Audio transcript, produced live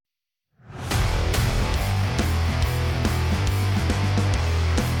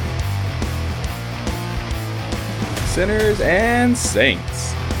sinners and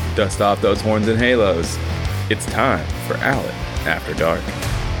saints. Dust off those horns and halos. It's time for Alan After Dark.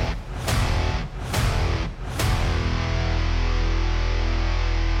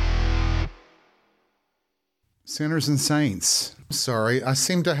 Sinners and saints. Sorry, I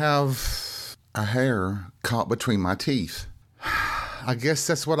seem to have a hair caught between my teeth. I guess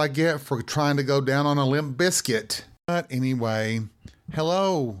that's what I get for trying to go down on a limp biscuit. But anyway,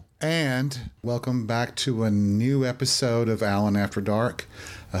 hello and welcome back to a new episode of Alan After Dark.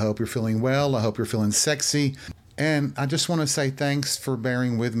 I hope you're feeling well. I hope you're feeling sexy. And I just want to say thanks for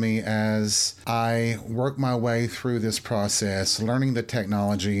bearing with me as I work my way through this process, learning the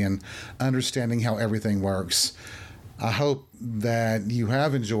technology and understanding how everything works. I hope that you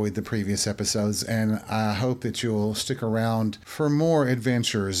have enjoyed the previous episodes, and I hope that you'll stick around for more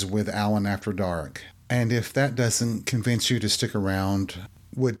adventures with Alan After Dark. And if that doesn't convince you to stick around,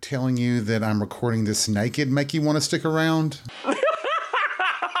 would telling you that I'm recording this naked make you want to stick around?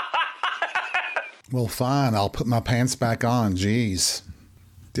 Well, fine, I'll put my pants back on, jeez.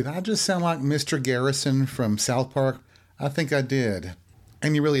 Did I just sound like Mr. Garrison from South Park? I think I did.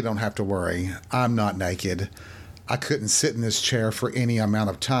 And you really don't have to worry, I'm not naked. I couldn't sit in this chair for any amount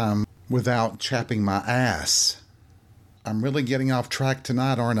of time without chapping my ass. I'm really getting off track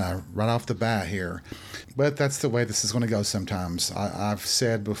tonight, aren't I? Right off the bat here. But that's the way this is going to go sometimes. I've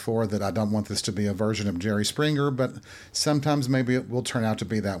said before that I don't want this to be a version of Jerry Springer, but sometimes maybe it will turn out to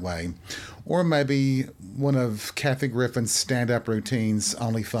be that way. Or maybe one of Kathy Griffin's stand-up routines,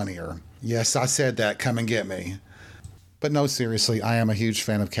 only funnier. Yes, I said that. Come and get me. But no, seriously, I am a huge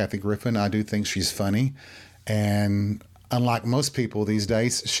fan of Kathy Griffin. I do think she's funny. And unlike most people these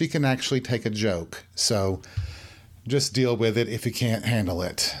days, she can actually take a joke. So just deal with it if you can't handle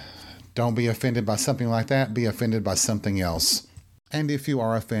it. Don't be offended by something like that. Be offended by something else. And if you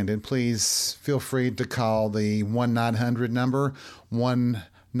are offended, please feel free to call the 1-900 number,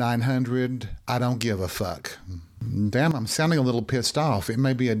 1-900, I don't give a fuck. Damn, I'm sounding a little pissed off. It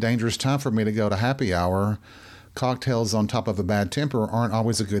may be a dangerous time for me to go to happy hour. Cocktails on top of a bad temper aren't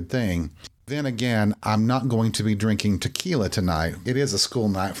always a good thing. Then again, I'm not going to be drinking tequila tonight. It is a school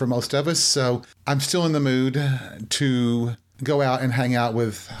night for most of us, so I'm still in the mood to go out and hang out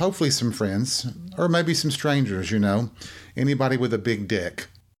with hopefully some friends, or maybe some strangers, anybody with a big dick.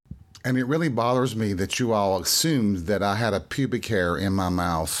 And it really bothers me that you all assumed that I had a pubic hair in my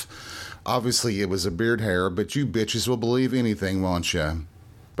mouth. Obviously, it was a beard hair, but you bitches will believe anything, won't you?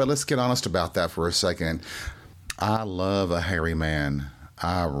 But let's get honest about that for a second. I love a hairy man.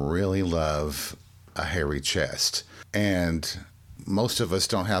 I really love a hairy chest. And most of us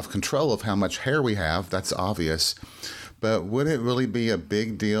don't have control of how much hair we have. That's obvious. But would it really be a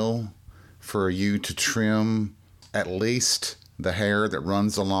big deal for you to trim at least the hair that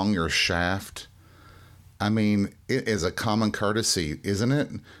runs along your shaft? I mean, it is a common courtesy, isn't it,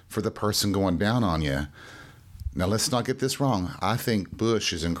 for the person going down on you? Now, let's not get this wrong. I think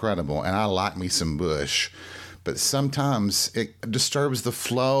bush is incredible, and I like me some bush. But sometimes it disturbs the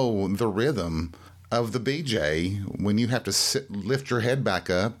flow, the rhythm of the BJ when you have to lift your head back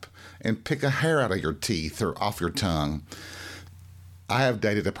up and pick a hair out of your teeth or off your tongue. I have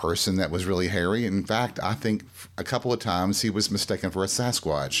dated a person that was really hairy. In fact, I think a couple of times he was mistaken for a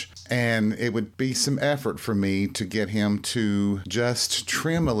Sasquatch. And it would be some effort for me to get him to just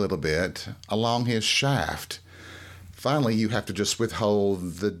trim a little bit along his shaft. Finally, you have to just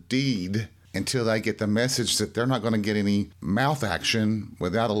withhold the deed until they get the message that they're not going to get any mouth action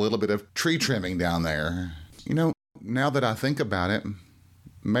without a little bit of tree trimming down there. Now that I think about it,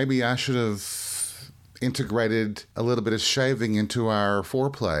 maybe I should have integrated a little bit of shaving into our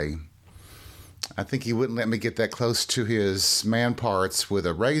foreplay. I think he wouldn't let me get that close to his man parts with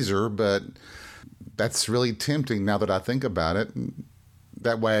a razor, but that's really tempting now that I think about it.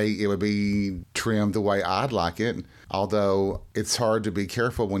 That way it would be trimmed the way I'd like it. Although it's hard to be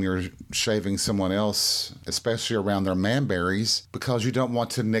careful when you're shaving someone else, especially around their manberries, because you don't want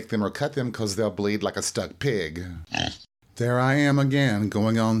to nick them or cut them because they'll bleed like a stuck pig. There I am again,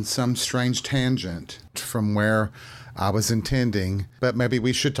 going on some strange tangent from where I was intending. But maybe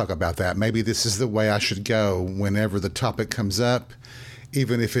we should talk about that. Maybe this is the way I should go whenever the topic comes up,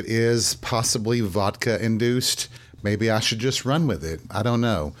 even if it is possibly vodka-induced. Maybe I should just run with it. I don't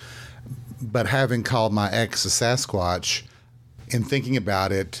know. But having called my ex a Sasquatch, in thinking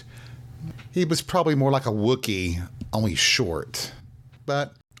about it, he was probably more like a Wookiee, only short.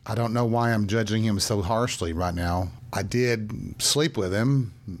 But I don't know why I'm judging him so harshly right now. I did sleep with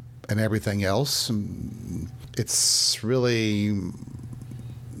him and everything else. It's really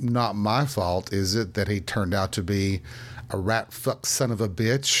not my fault, is it, that he turned out to be a rat fuck son of a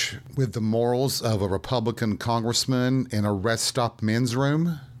bitch with the morals of a Republican congressman in a rest stop men's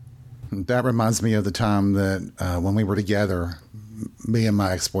room. That reminds me of the time that when we were together, me and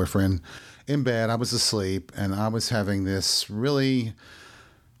my ex-boyfriend, in bed, I was asleep, and I was having this really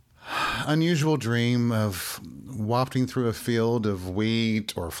unusual dream of wafting through a field of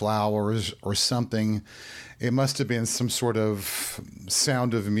wheat or flowers or something. It must have been some sort of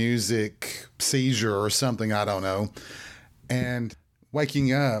Sound of Music seizure or something, I don't know. And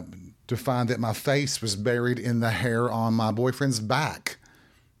waking up to find that my face was buried in the hair on my boyfriend's back.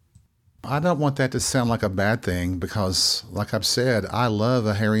 I don't want that to sound like a bad thing because, like I've said, I love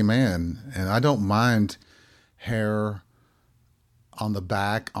a hairy man, and I don't mind hair on the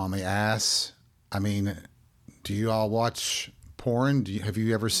back, on the ass. I mean, do you all watch porn? Have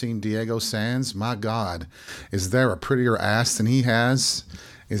you ever seen Diego Sands? My God, is there a prettier ass than he has?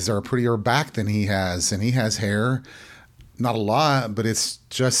 Is there a prettier back than he has? And he has hair. Not a lot, but it's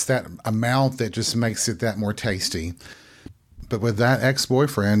just that amount that just makes it that more tasty. But with that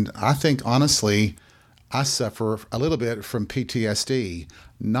ex-boyfriend, I think, honestly, I suffer a little bit from PTSD,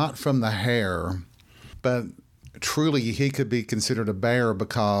 not from the hair, but truly he could be considered a bear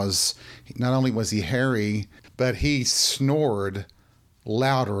because not only was he hairy, but he snored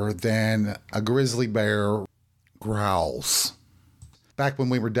louder than a grizzly bear growls. Back when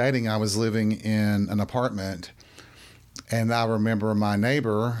we were dating, I was living in an apartment, and I remember my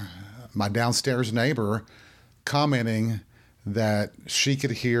neighbor, my downstairs neighbor, commenting that she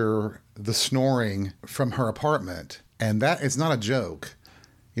could hear the snoring from her apartment. And that is not a joke.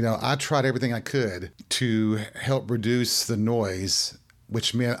 You know, I tried everything I could to help reduce the noise,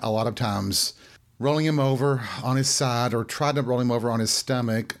 which meant a lot of times rolling him over on his side or tried to roll him over on his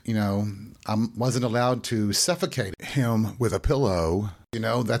stomach. You know, I wasn't allowed to suffocate him with a pillow. You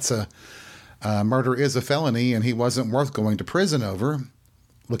know, that's murder is a felony, and he wasn't worth going to prison over,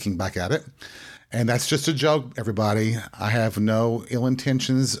 looking back at it. And that's just a joke, everybody. I have no ill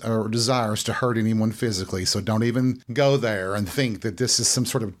intentions or desires to hurt anyone physically, so don't even go there and think that this is some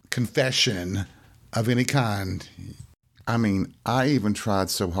sort of confession of any kind. I mean, I even tried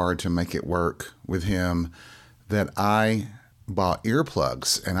so hard to make it work with him that I bought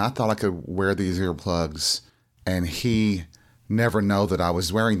earplugs, and I thought I could wear these earplugs and he never know that I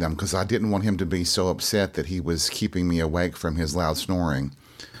was wearing them because I didn't want him to be so upset that he was keeping me awake from his loud snoring.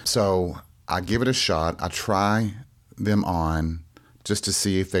 So I give it a shot. I try them on just to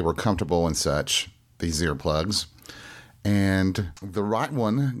see if they were comfortable and such, these earplugs. And the right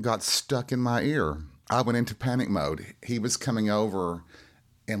one got stuck in my ear. I went into panic mode. He was coming over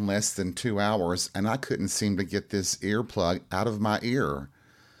in less than 2 hours, and I couldn't seem to get this earplug out of my ear.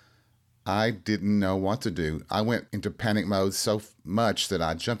 I didn't know what to do. I went into panic mode so much that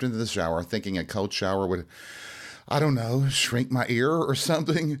I jumped into the shower thinking a cold shower would, I don't know, shrink my ear or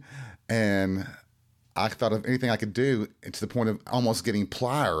something. And I thought of anything I could do to the point of almost getting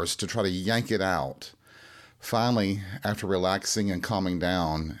pliers to try to yank it out. Finally, after relaxing and calming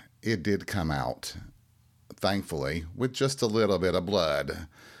down, it did come out, thankfully, with just a little bit of blood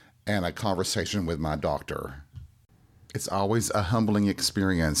and a conversation with my doctor. It's always a humbling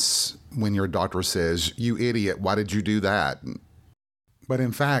experience when your doctor says, "You idiot, why did you do that?" But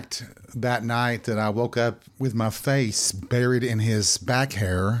in fact, that night that I woke up with my face buried in his back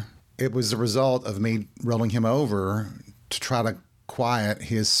hair, it was the result of me rolling him over to try to quiet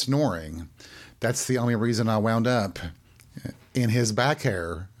his snoring. That's the only reason I wound up in his back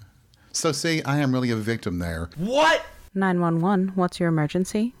hair. So see, I am really a victim there. What? 911, what's your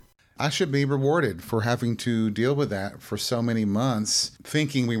emergency? I should be rewarded for having to deal with that for so many months,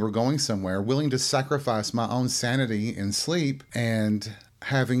 thinking we were going somewhere, willing to sacrifice my own sanity and sleep, and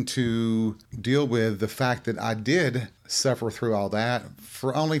having to deal with the fact that I did suffer through all that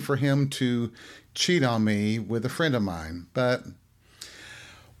only for him to cheat on me with a friend of mine. But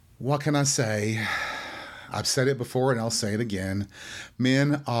what can I say? I've said it before and I'll say it again.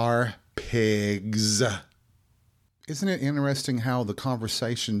 Men are pigs. Isn't it interesting how the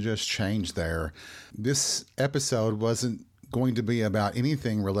conversation just changed there? This episode wasn't going to be about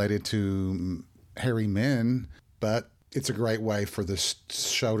anything related to hairy men, but it's a great way for this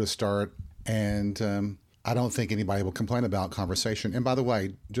show to start. And I don't think anybody will complain about conversation. And by the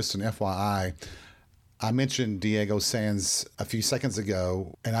way, just an FYI, I mentioned Diego Sands a few seconds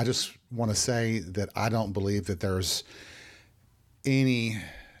ago, and I just want to say that I don't believe that there's any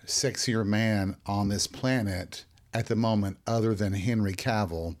sexier man on this planet at the moment other than Henry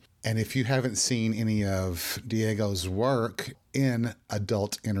Cavill. And if you haven't seen any of Diego's work in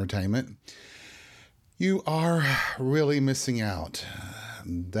adult entertainment, you are really missing out.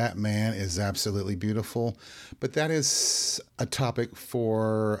 That man is absolutely beautiful. But that is a topic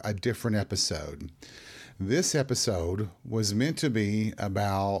for a different episode. This episode was meant to be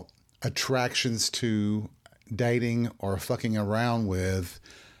about attractions to dating or fucking around with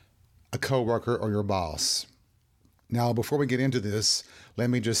a coworker or your boss. Now, before we get into this, let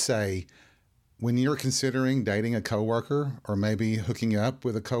me just say, when you're considering dating a coworker or maybe hooking up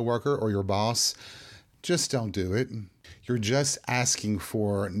with a coworker or your boss, just don't do it. You're just asking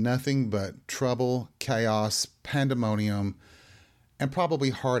for nothing but trouble, chaos, pandemonium, and probably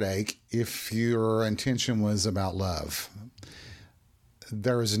heartache if your intention was about love.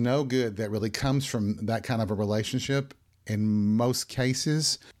 There is no good that really comes from that kind of a relationship in most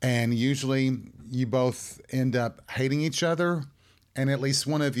cases. And usually you both end up hating each other, and at least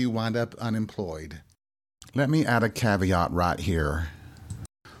one of you wind up unemployed. Let me add a caveat right here.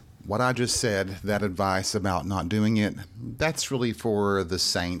 What I just said, that advice about not doing it, that's really for the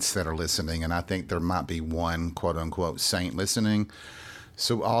saints that are listening. And I think there might be one quote unquote saint listening.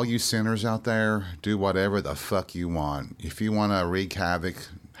 So all you sinners out there, do whatever the fuck you want. If you want to wreak havoc,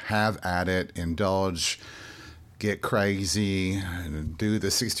 have at it, indulge, get crazy, do the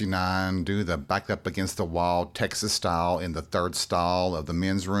 69, do the back up against the wall, Texas style in the third stall of the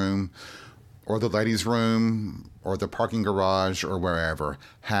men's room or the ladies' room or the parking garage or wherever.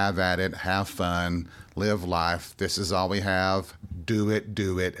 Have at it, have fun, live life. This is all we have. Do it,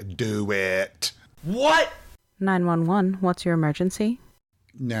 do it, do it. What? 911, what's your emergency?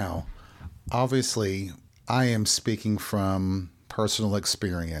 Now, obviously, I am speaking from personal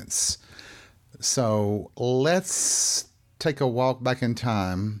experience. So let's take a walk back in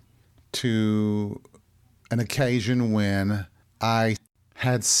time to an occasion when I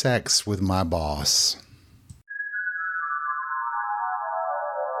had sex with my boss.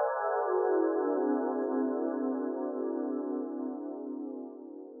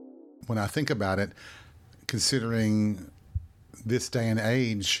 When I think about it, considering this day and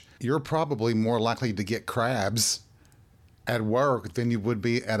age, you're probably more likely to get crabs at work than you would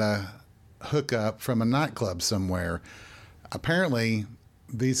be at a hookup from a nightclub somewhere. Apparently,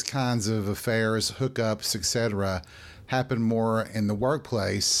 these kinds of affairs, hookups, etc., happen more in the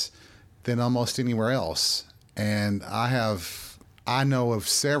workplace than almost anywhere else. And I know of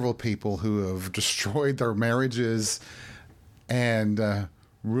several people who have destroyed their marriages and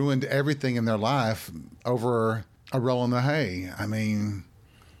ruined everything in their life over a roll in the hay. I mean,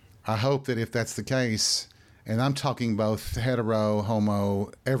 I hope that if that's the case, and I'm talking both hetero,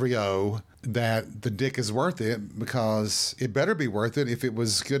 homo, every O, that the dick is worth it, because it better be worth it. If it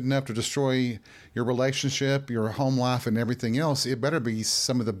was good enough to destroy your relationship, your home life, and everything else, it better be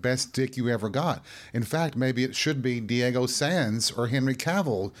some of the best dick you ever got. In fact, maybe it should be Diego Sands or Henry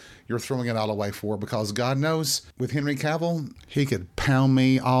Cavill you're throwing it all away for, because God knows, with Henry Cavill, he could pound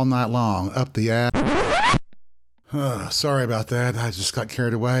me all night long up the ass. Sorry about that. I just got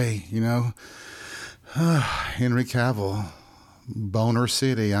carried away, you know. Henry Cavill, Boner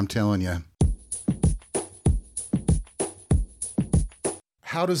City, I'm telling you.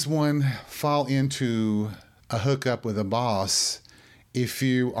 How does one fall into a hookup with a boss if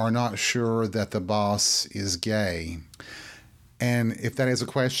you are not sure that the boss is gay? And if that is a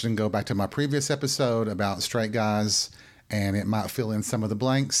question, go back to my previous episode about straight guys, and it might fill in some of the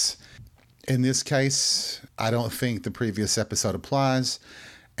blanks. In this case, I don't think the previous episode applies.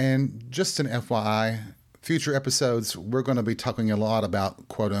 And just an FYI, future episodes, we're going to be talking a lot about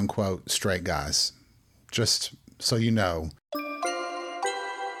quote-unquote straight guys. Just so you know.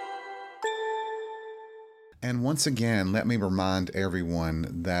 And once again, let me remind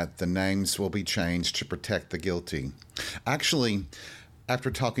everyone that the names will be changed to protect the guilty. Actually,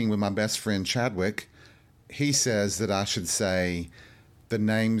 after talking with my best friend Chadwick, he says that I should say the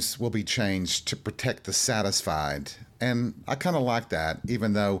names will be changed to protect the satisfied. And I kind of like that,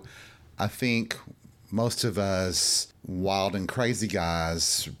 even though I think most of us wild and crazy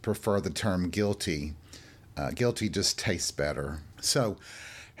guys prefer the term guilty. Guilty just tastes better. So,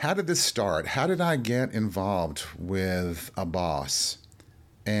 how did this start? How did I get involved with a boss?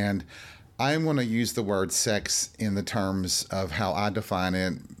 And I'm going to use the word sex in the terms of how I define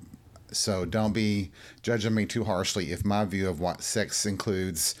it. So don't be judging me too harshly if my view of what sex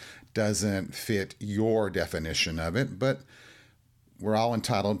includes doesn't fit your definition of it. But we're all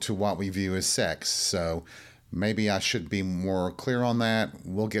entitled to what we view as sex. So maybe I should be more clear on that.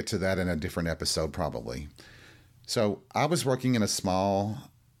 We'll get to that in a different episode probably. So I was working in a small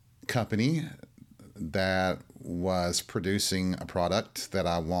company that was producing a product that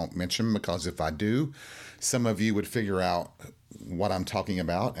I won't mention, because if I do, some of you would figure out what I'm talking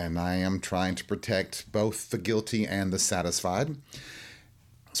about, and I am trying to protect both the guilty and the satisfied.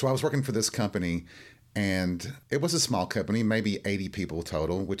 So I was working for this company, and it was a small company, maybe 80 people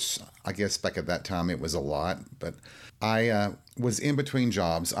total, which I guess back at that time it was a lot. But I was in between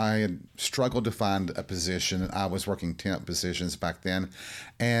jobs. I had struggled to find a position. I was working temp positions back then.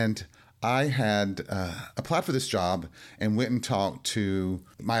 And I had applied for this job and went and talked to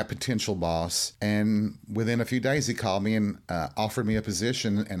my potential boss. And within a few days, he called me and offered me a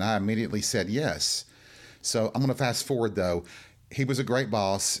position, and I immediately said yes. So I'm going to fast forward, though. He was a great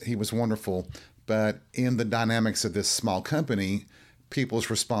boss. He was wonderful. But in the dynamics of this small company, people's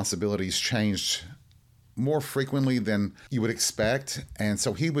responsibilities changed more frequently than you would expect. And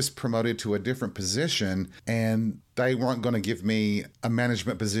so he was promoted to a different position, and they weren't going to give me a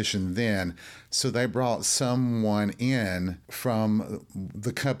management position then. So they brought someone in from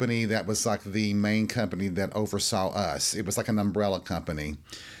the company that was like the main company that oversaw us. It was like an umbrella company.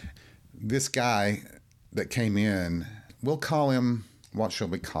 This guy that came in, we'll call him, what shall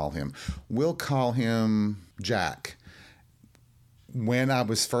we call him? We'll call him Jack. When I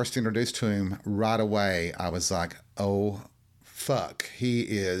was first introduced to him, right away, I was like, oh, fuck, he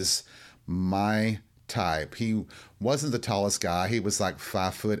is my type. He wasn't the tallest guy. He was like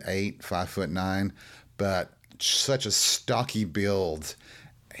 5'8", 5'9", but such a stocky build.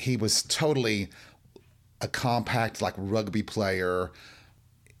 He was totally a compact, like rugby player.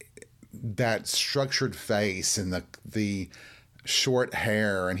 That structured face and the short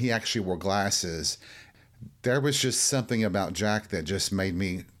hair, and he actually wore glasses. There was just something about Jack that just made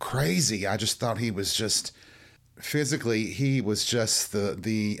me crazy. I just thought he was just, physically, he was just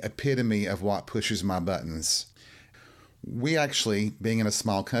the epitome of what pushes my buttons. We actually, being in a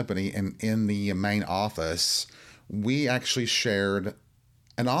small company and in the main office, we actually shared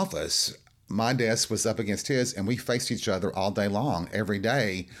an office. My desk was up against his, and we faced each other all day long, every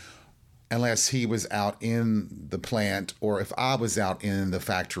day, unless he was out in the plant or if I was out in the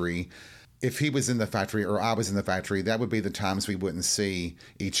factory. If he was in the factory or I was in the factory, that would be the times we wouldn't see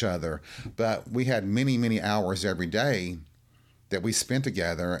each other. But we had many, many hours every day that we spent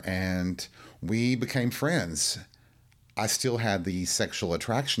together, and we became friends. I still had the sexual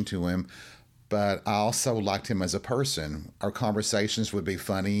attraction to him, but I also liked him as a person. Our conversations would be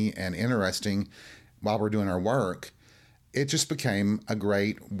funny and interesting while we're doing our work. It just became a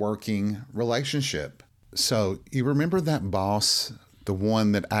great working relationship. So you remember that boss, the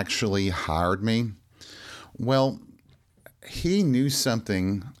one that actually hired me? Well, he knew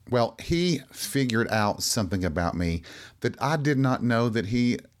something. Well, he figured out something about me that I did not know that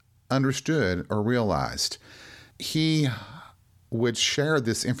he understood or realized. He would share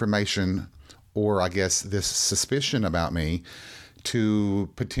this information, or I guess this suspicion about me, to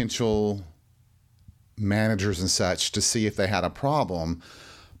potential managers and such to see if they had a problem,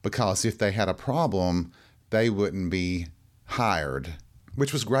 because if they had a problem, they wouldn't be hired,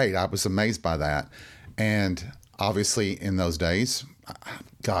 which was great. I was amazed by that. And obviously in those days,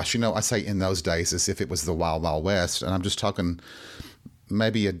 gosh, I say in those days as if it was the Wild Wild West, and I'm just talking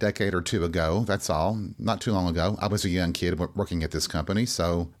maybe a decade or two ago. That's all. Not too long ago. I was a young kid working at this company,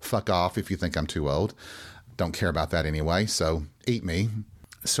 so fuck off if you think I'm too old. Don't care about that anyway, so eat me.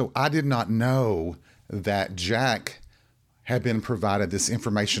 So I did not know that Jack had been provided this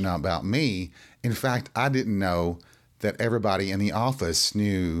information about me. In fact, I didn't know that everybody in the office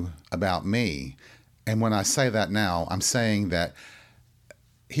knew about me. And when I say that now, I'm saying that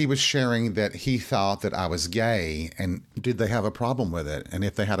he was sharing that he thought that I was gay, and did they have a problem with it? And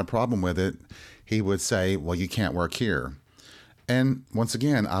if they had a problem with it, he would say, well, you can't work here. And once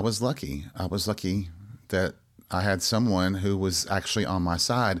again, I was lucky. I was lucky that I had someone who was actually on my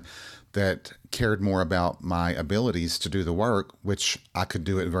side that cared more about my abilities to do the work, which I could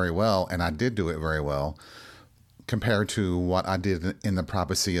do it very well, and I did do it very well, compared to what I did in the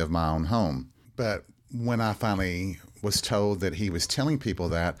privacy of my own home. But when I finally was told that he was telling people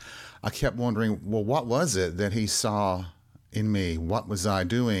that, I kept wondering, well, what was it that he saw in me? What was I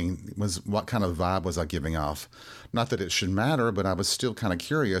doing? What kind of vibe was I giving off? Not that it should matter, but I was still kind of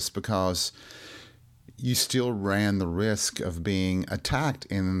curious, because you still ran the risk of being attacked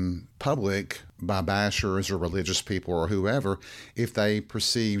in public by bashers or religious people or whoever if they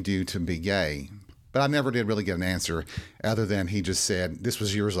perceived you to be gay. But I never did really get an answer, other than he just said, this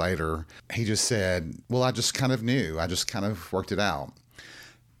was years later, he just said, well, I just kind of knew. I just kind of worked it out.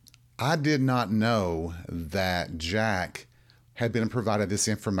 I did not know that Jack had been provided this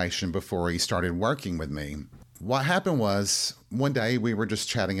information before he started working with me. What happened was, one day we were just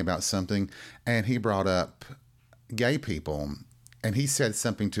chatting about something, and he brought up gay people. And he said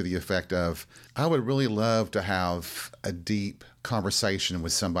something to the effect of, I would really love to have a deep conversation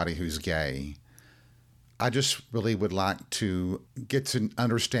with somebody who's gay. I just really would like to get to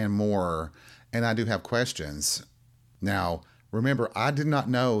understand more, and I do have questions. Now, remember, I did not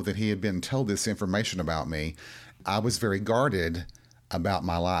know that he had been told this information about me. I was very guarded about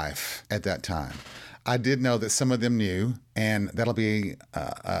my life at that time. I did know that some of them knew, and that'll be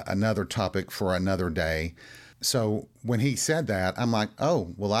another topic for another day. So when he said that, I'm like,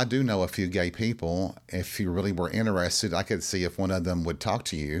 oh, well, I do know a few gay people. If you really were interested, I could see if one of them would talk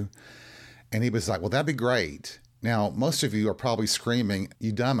to you. And he was like, well, that'd be great. Now, most of you are probably screaming,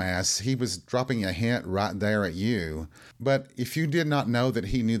 you dumbass. He was dropping a hint right there at you. But if you did not know that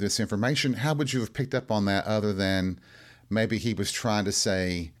he knew this information, how would you have picked up on that other than maybe he was trying to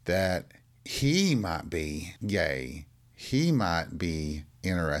say that he might be gay? He might be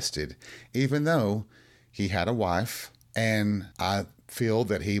interested, even though he had a wife, and I feel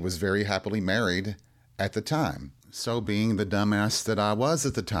that he was very happily married at the time. So being the dumbass that I was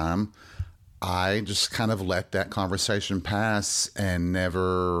at the time, I just kind of let that conversation pass and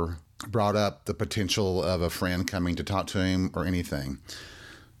never brought up the potential of a friend coming to talk to him or anything.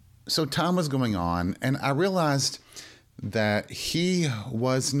 So time was going on, and I realized that he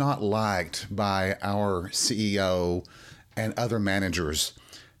was not liked by our CEO and other managers.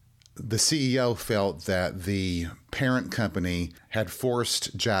 The CEO felt that the parent company had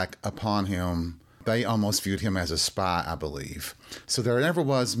forced Jack upon him. They almost viewed him as a spy, I believe. So there never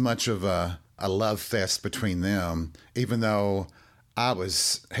was much of a love fest between them, even though I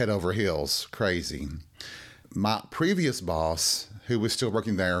was head over heels crazy. My previous boss, who was still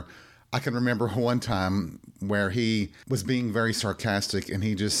working there, I can remember one time where he was being very sarcastic and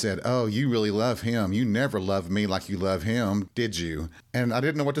he just said, oh, you really love him. You never loved me like you love him, did you? And I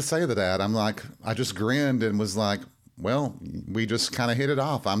didn't know what to say to that. I just grinned and was like, well, we just kind of hit it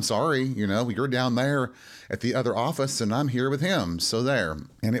off. I'm sorry, you're down there at the other office and I'm here with him. So there.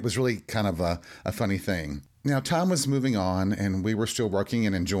 And it was really kind of a funny thing. Now, time was moving on and we were still working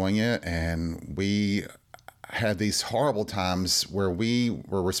and enjoying it. And we had these horrible times where we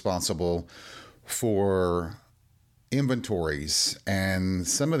were responsible for inventories, and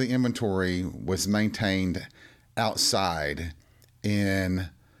some of the inventory was maintained outside in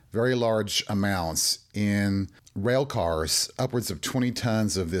very large amounts in rail cars, upwards of 20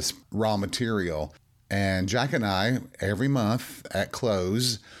 tons of this raw material. And Jack and I, every month at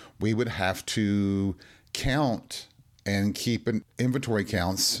close, we would have to count and keep an inventory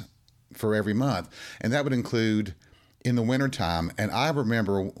counts for every month. And that would include in the wintertime. And I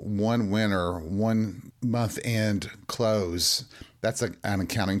remember one winter, 1 month end close. That's an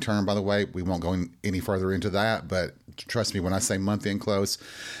accounting term, by the way. We won't go any further into that. But trust me, when I say month end close,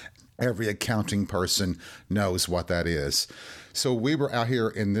 every accounting person knows what that is. So we were out here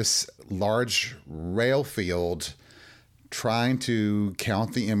in this large rail field trying to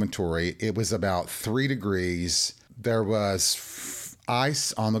count the inventory. It was about 3 degrees. There was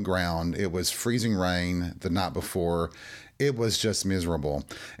ice on the ground. It was freezing rain the night before. It was just miserable.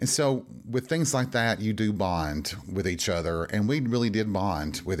 And so with things like that, you do bond with each other. And we really did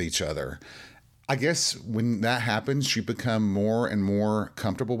bond with each other. I guess when that happens, you become more and more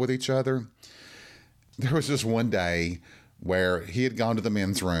comfortable with each other. There was just one day where he had gone to the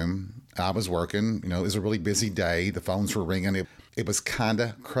men's room. I was working. It was a really busy day. The phones were ringing. It was kind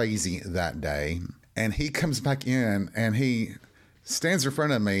of crazy that day. And he comes back in and he stands in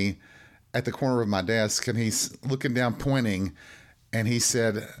front of me at the corner of my desk, and he's looking down, pointing, and he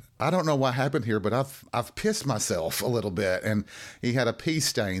said, I don't know what happened here, but I've pissed myself a little bit. And he had a pee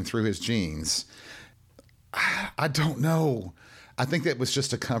stain through his jeans. I don't know. I think that was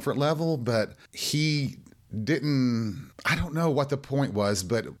just a comfort level, but he didn't, I don't know what the point was,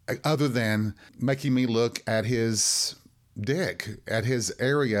 but other than making me look at his dick, at his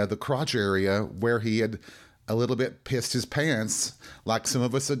area, the crotch area where he had a little bit pissed his pants, like some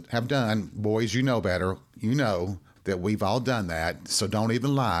of us have done. Boys, you know better. You know that we've all done that, so don't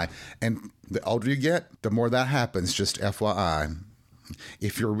even lie. And the older you get, the more that happens, just FYI.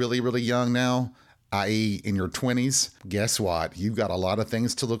 If you're really, really young now, i.e. in your 20s, guess what? You've got a lot of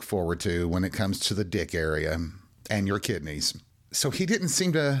things to look forward to when it comes to the dick area and your kidneys. So he didn't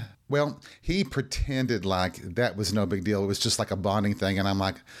seem to, he pretended like that was no big deal. It was just like a bonding thing. And I'm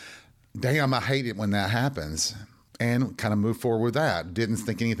like, damn, I hate it when that happens. And kind of moved forward with that. Didn't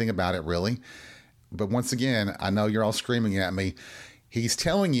think anything about it, really. But once again, I know you're all screaming at me. He's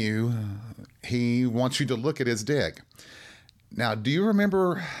telling you he wants you to look at his dick. Now, do you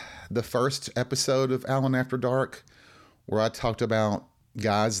remember the first episode of Alan After Dark where I talked about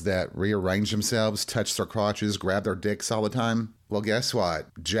guys that rearrange themselves, touch their crotches, grab their dicks all the time? Well, guess what?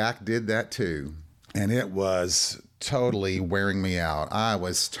 Jack did that too. And it was totally wearing me out. I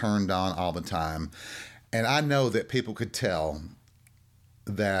was turned on all the time. And I know that people could tell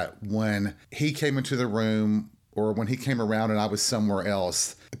that when he came into the room or when he came around and I was somewhere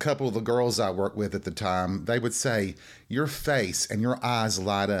else, a couple of the girls I worked with at the time, they would say, your face and your eyes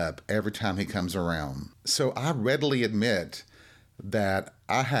light up every time he comes around. So I readily admit that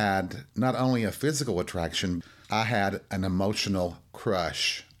I had not only a physical attraction, I had an emotional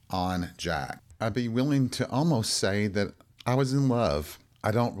crush on Jack. I'd be willing to almost say that I was in love.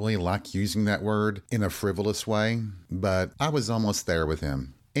 I don't really like using that word in a frivolous way, but I was almost there with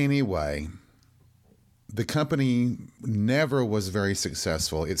him. Anyway, the company never was very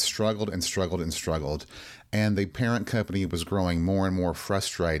successful. It struggled and struggled and struggled. And the parent company was growing more and more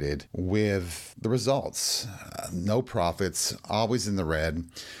frustrated with the results. No profits, always in the red.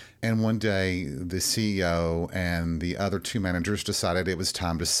 And one day, the CEO and the other two managers decided it was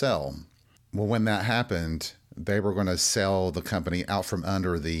time to sell. Well, when that happened, they were going to sell the company out from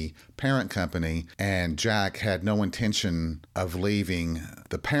under the parent company, and Jack had no intention of leaving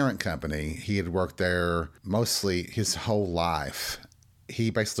the parent company. He had worked there mostly his whole life. He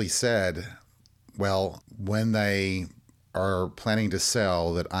basically said, well, when they are planning to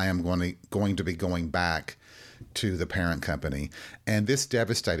sell, that I am going to be going back to the parent company. And this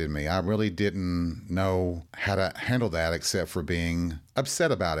devastated me. I really didn't know how to handle that except for being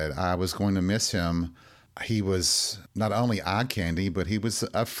upset about it. I was going to miss him. He was not only eye candy, but he was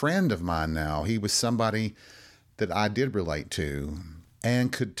a friend of mine now. He was somebody that I did relate to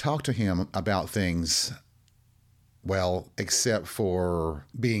and could talk to him about things, well, except for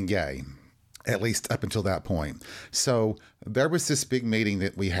being gay, at least up until that point. So there was this big meeting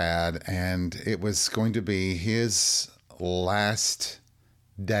that we had, and it was going to be his last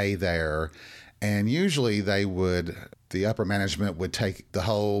day there. And usually the upper management would take the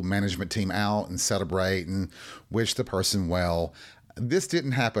whole management team out and celebrate and wish the person well. This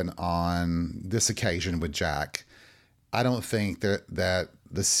didn't happen on this occasion with Jack. I don't think that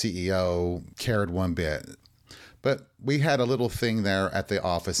the CEO cared one bit. But we had a little thing there at the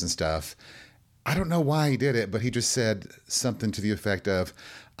office and stuff. I don't know why he did it, but he just said something to the effect of,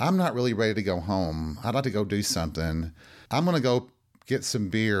 I'm not really ready to go home. I'd like to go do something. I'm going to go get some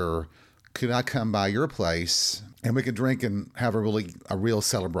beer. Could I come by your place and we could drink and have a real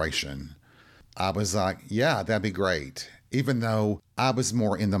celebration? I was like, yeah, that'd be great. Even though I was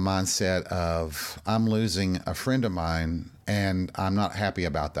more in the mindset of I'm losing a friend of mine and I'm not happy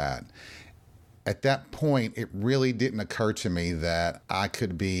about that. At that point, it really didn't occur to me that I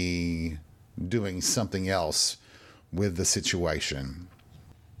could be doing something else with the situation.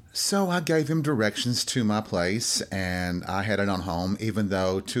 So I gave him directions to my place and I headed on home, even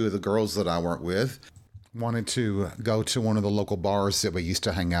though two of the girls that I work with wanted to go to one of the local bars that we used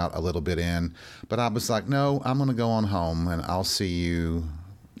to hang out a little bit in. But I was like, no, I'm going to go on home and I'll see you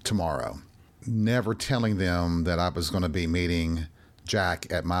tomorrow. Never telling them that I was going to be meeting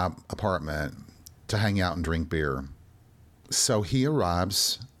Jack at my apartment to hang out and drink beer. So he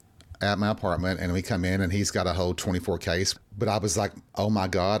arrives at my apartment and we come in and he's got a whole 24 case. But I was like, oh my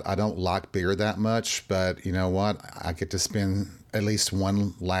God, I don't like beer that much. But you know what? I get to spend at least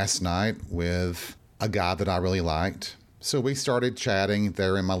one last night with a guy that I really liked. So we started chatting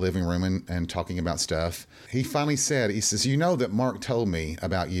there in my living room and talking about stuff. He finally said, he says, you know that Mark told me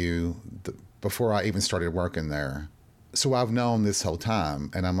about you before I even started working there. So I've known this whole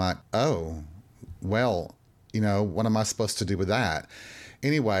time. And I'm like, oh, well, what am I supposed to do with that?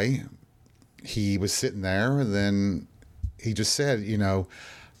 Anyway, he was sitting there and then he just said,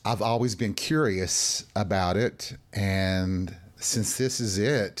 I've always been curious about it. And since this is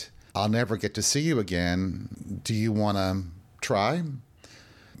it, I'll never get to see you again. Do you want to try?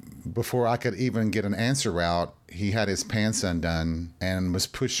 Before I could even get an answer out, he had his pants undone and was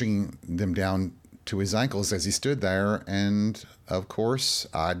pushing them down to his ankles as he stood there. And of course,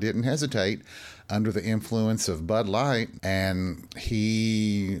 I didn't hesitate under the influence of Bud Light. And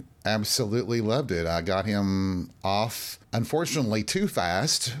he absolutely loved it. I got him off, unfortunately, too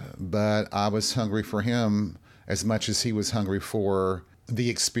fast, but I was hungry for him as much as he was hungry for the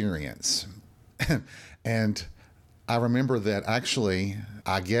experience. And I remember that actually,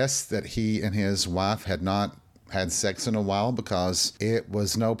 I guess that he and his wife had not had sex in a while because it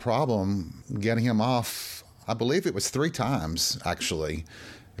was no problem getting him off. I believe it was 3 times, actually,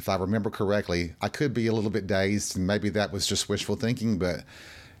 if I remember correctly. I could be a little bit dazed, and maybe that was just wishful thinking, but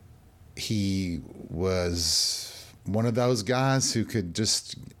he was one of those guys who could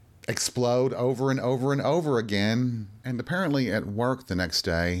just explode over and over and over again. And apparently at work the next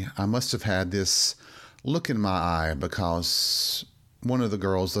day, I must have had this look in my eye because one of the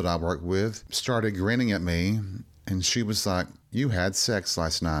girls that I work with started grinning at me and she was like, you had sex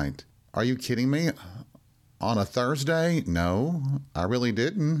last night. Are you kidding me? On a Thursday? No, I really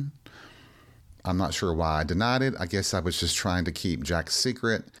didn't. I'm not sure why I denied it. I guess I was just trying to keep Jack's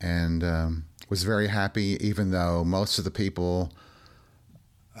secret, and was very happy, even though most of the people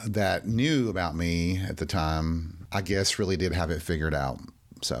that knew about me at the time, I guess, really did have it figured out.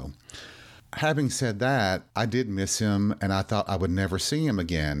 So, having said that, I did miss him, and I thought I would never see him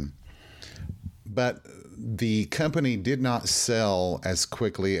again. But the company did not sell as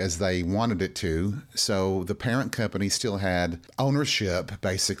quickly as they wanted it to, so the parent company still had ownership,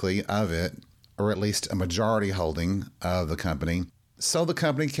 basically, of it, or at least a majority holding of the company. So the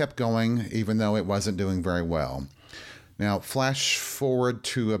company kept going, even though it wasn't doing very well. Now, flash forward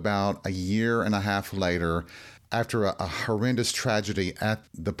to about a year and a half later, after a horrendous tragedy at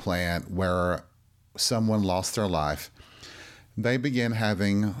the plant where someone lost their life, they began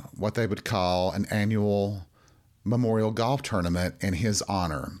having what they would call an annual memorial golf tournament in his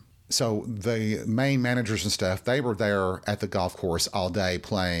honor. So the main managers and stuff, they were there at the golf course all day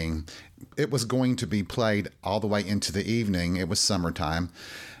playing. It was going to be played all the way into the evening. It was summertime.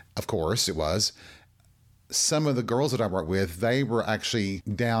 Of course, it was. Some of the girls that I worked with, they were actually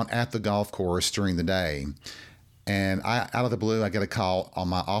down at the golf course during the day. And out of the blue, I get a call on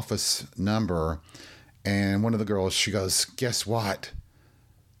my office number. And one of the girls, she goes, "Guess what?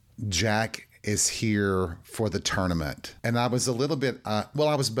 Jack is here for the tournament." And I was a little bit, I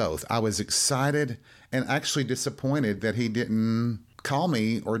was both. I was excited and actually disappointed that he didn't call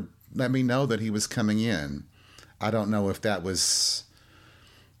me or let me know that he was coming in. I don't know if that was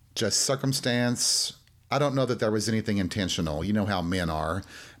just circumstance. I don't know that there was anything intentional. You know how men are.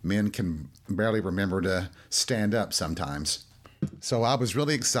 Men can barely remember to stand up sometimes. So I was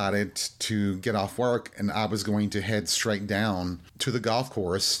really excited to get off work, and I was going to head straight down to the golf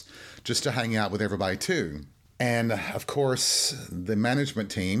course just to hang out with everybody too. And of course, the management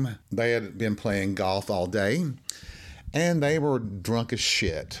team, they had been playing golf all day, and they were drunk as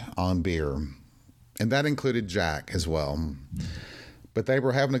shit on beer. And that included Jack as well. But they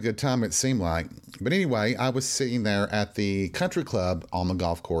were having a good time, it seemed like. But anyway, I was sitting there at the country club on the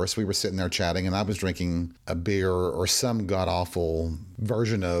golf course. We were sitting there chatting, and I was drinking a beer or some god-awful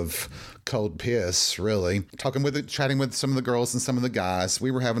version of cold piss, really. Chatting with some of the girls and some of the guys. We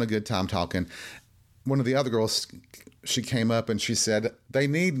were having a good time talking. One of the other girls, she came up and she said, "They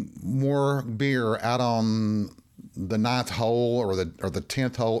need more beer out on the 9th hole or the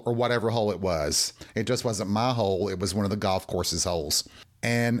 10th hole or whatever hole it was." It just wasn't my hole. It was one of the golf course's holes.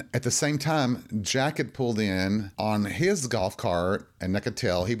 And at the same time, Jack had pulled in on his golf cart, and I could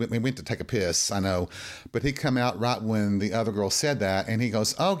tell he went to take a piss, I know, but he come out right when the other girl said that, and he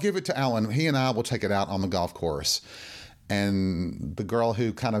goes, "Oh, give it to Alan. He and I will take it out on the golf course." And the girl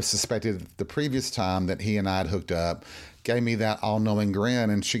who kind of suspected the previous time that he and I had hooked up gave me that all-knowing grin,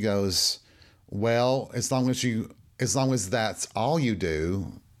 and she goes, "Well, as long as that's all you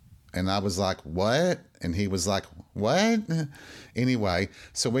do." And I was like, "What?" And he was like, "What?" Anyway,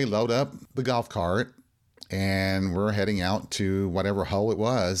 so we load up the golf cart and we're heading out to whatever hole it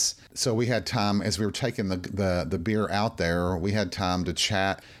was. So we had time, as we were taking the beer out there, we had time to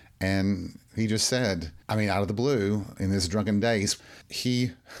chat. And he just said, out of the blue, in his drunken days,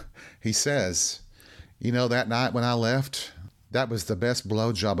 he says, "You know, that night when I left, that was the best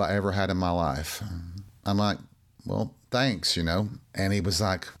blowjob I ever had in my life." I'm like, "Well, thanks, you know." And he was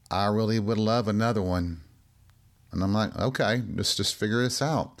like, "I really would love another one." And I'm like, "Okay, just figure this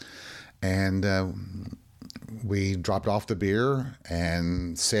out." And we dropped off the beer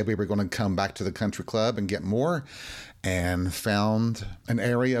and said we were going to come back to the country club and get more, and found an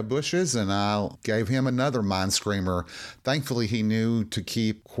area of bushes, and I gave him another mind screamer. Thankfully, he knew to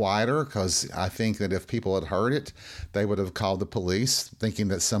keep quieter, because I think that if people had heard it, they would have called the police thinking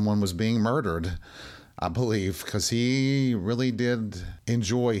that someone was being murdered. I believe, because he really did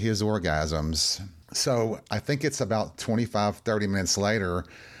enjoy his orgasms. So I think it's about 25, 30 minutes later,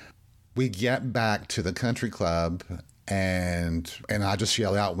 we get back to the country club, and I just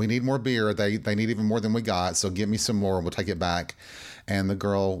yell out, "We need more beer. They need even more than we got, so give me some more. We'll take it back." And the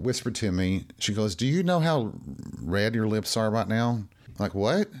girl whispered to me, she goes, "Do you know how red your lips are right now?" I'm like,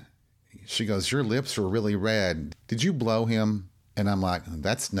 "What?" She goes, "Your lips are really red. Did you blow him?" And I'm like,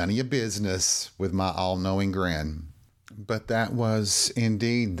 "That's none of your business," with my all-knowing grin. But that was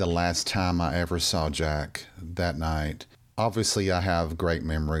indeed the last time I ever saw Jack that night. Obviously, I have great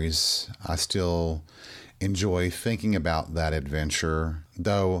memories. I still enjoy thinking about that adventure,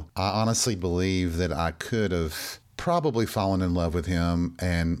 though I honestly believe that I could have probably fallen in love with him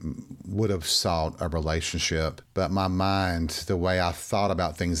and would have sought a relationship. But my mind, the way I thought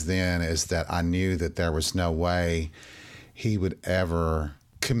about things then, is that I knew that there was no way he would ever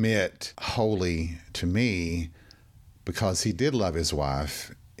commit wholly to me because he did love his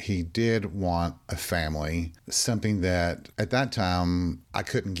wife. He did want a family, something that at that time I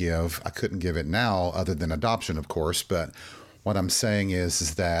couldn't give. I couldn't give it now other than adoption, of course. But what I'm saying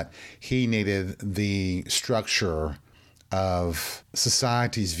is that he needed the structure of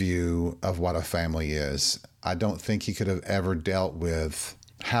society's view of what a family is. I don't think he could have ever dealt with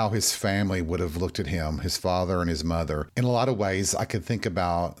how his family would have looked at him, his father and his mother. In a lot of ways, I could think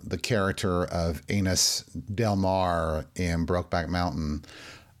about the character of Enos Del Mar in Brokeback Mountain,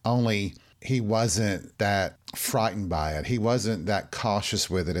 only he wasn't that frightened by it. He wasn't that cautious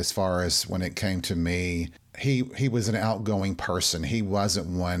with it as far as when it came to me. He was an outgoing person. He wasn't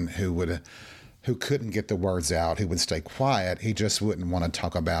one who couldn't get the words out, who would stay quiet. He just wouldn't want to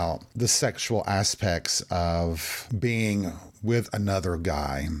talk about the sexual aspects of being with another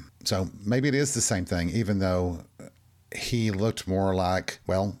guy. So maybe it is the same thing, even though he looked more like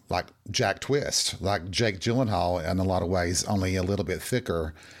Jack Twist, like Jake Gyllenhaal in a lot of ways, only a little bit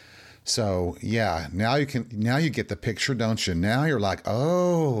thicker. So yeah, now you get the picture, don't you? Now you're like,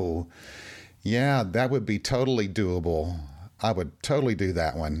 oh, yeah, that would be totally doable. I would totally do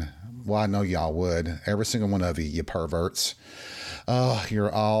that one. Well, I know y'all would. Every single one of you, you perverts. Oh,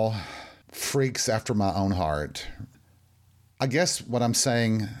 you're all freaks after my own heart. I guess what I'm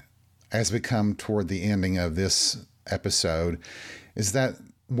saying as we come toward the ending of this episode is that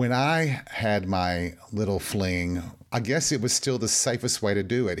when I had my little fling, I guess it was still the safest way to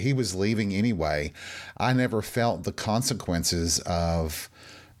do it. He was leaving anyway. I never felt the consequences of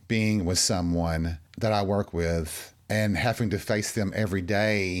being with someone that I work with and having to face them every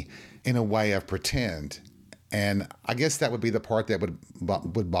day in a way of pretend. And I guess that would be the part that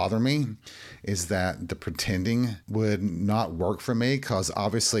would bother me, is that the pretending would not work for me, because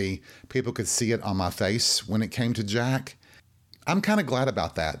obviously people could see it on my face when it came to Jack. I'm kind of glad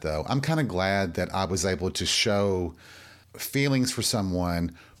about that, though. I'm kind of glad that I was able to show feelings for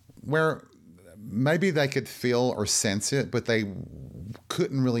someone where maybe they could feel or sense it, but they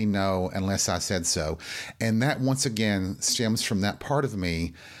couldn't really know unless I said so. And that, once again, stems from that part of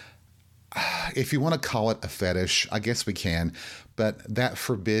me. If you want to call it a fetish, I guess we can, but that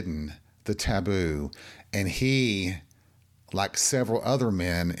forbidden, the taboo, and he, like several other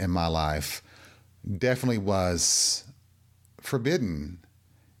men in my life, definitely was forbidden.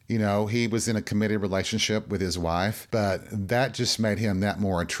 You know, he was in a committed relationship with his wife, but that just made him that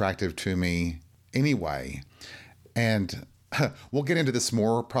more attractive to me anyway. And we'll get into this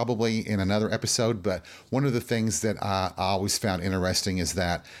more probably in another episode, but one of the things that I always found interesting is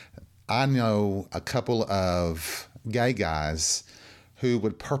that I know a couple of gay guys who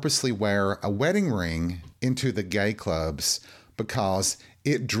would purposely wear a wedding ring into the gay clubs because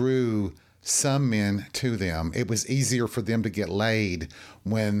it drew some men to them. It was easier for them to get laid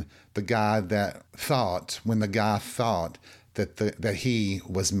when the guy thought that he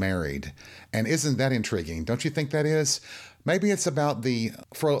was married. And isn't that intriguing? Don't you think that is? Maybe it's about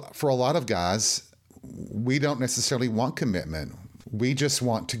for a lot of guys, we don't necessarily want commitment. We just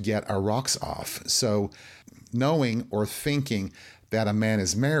want to get our rocks off. So knowing or thinking that a man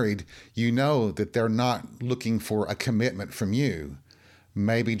is married, you know that they're not looking for a commitment from you,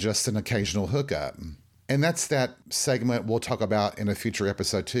 maybe just an occasional hookup. And that's that segment we'll talk about in a future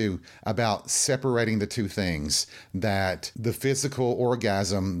episode too, about separating the two things, that the physical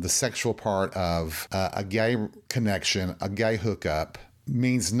orgasm, the sexual part of a gay connection, a gay hookup,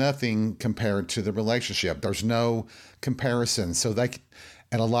 means nothing compared to the relationship. There's no comparison. So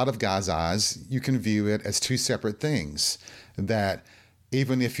in a lot of guys' eyes, you can view it as two separate things, that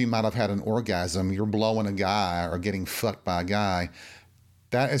even if you might have had an orgasm, you're blowing a guy or getting fucked by a guy,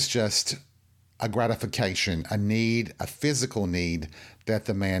 that is just a gratification, a need, a physical need that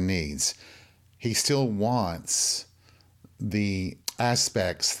the man needs. He still wants the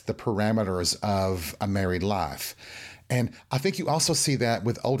aspects, the parameters of a married life. And I think you also see that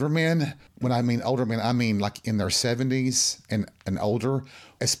with older men. When I mean older men, I mean like in their 70s and older,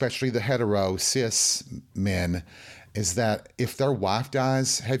 especially the hetero cis men, is that if their wife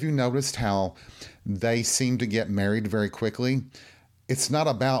dies, have you noticed how they seem to get married very quickly? It's not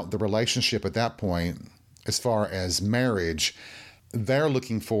about the relationship at that point as far as marriage. They're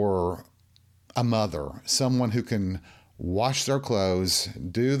looking for a mother, someone who can wash their clothes,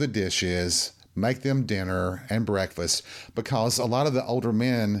 do the dishes, make them dinner and breakfast, because a lot of the older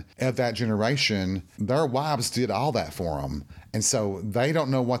men of that generation, their wives did all that for them. And so they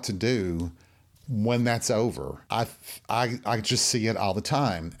don't know what to do when that's over. I just see it all the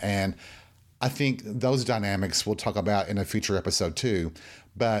time. And I think those dynamics we'll talk about in a future episode too.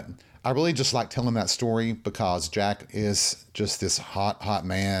 But I really just like telling that story because Jack is just this hot, hot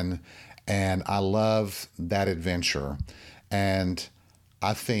man, and I love that adventure. And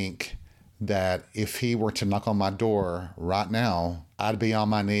I think that if he were to knock on my door right now, I'd be on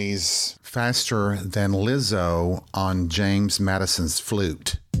my knees faster than Lizzo on James Madison's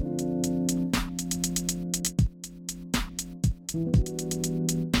flute.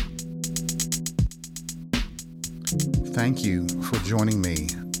 Thank you for joining me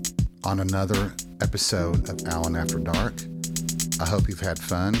on another episode of Alan After Dark. I hope you've had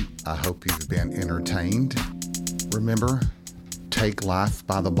fun. I hope you've been entertained. Remember, take life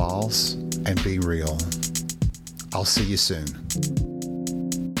by the balls and be real. I'll see you soon.